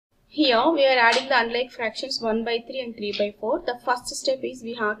Here we are adding the unlike fractions 1 by 3 and 3 by 4. The first step is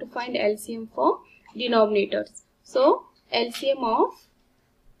we have to find LCM for denominators. So LCM of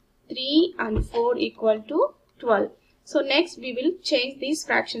 3 and 4 equal to 12. So next we will change these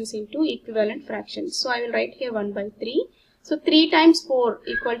fractions into equivalent fractions. So I will write here 1 by 3. So 3 times 4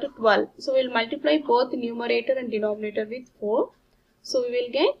 equal to 12. So we will multiply both numerator and denominator with 4. So we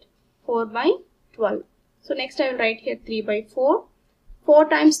will get 4 by 12. So next I will write here 3 by 4. 4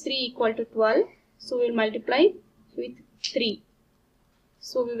 times 3 equal to 12. So we will multiply with 3.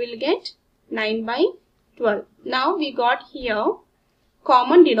 So we will get 9 by 12. Now we got here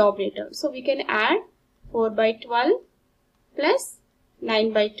common denominator. So we can add 4 by 12 plus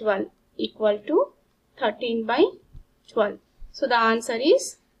 9 by 12 equal to 13 by 12. So the answer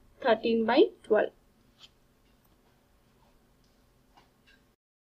is 13 by 12.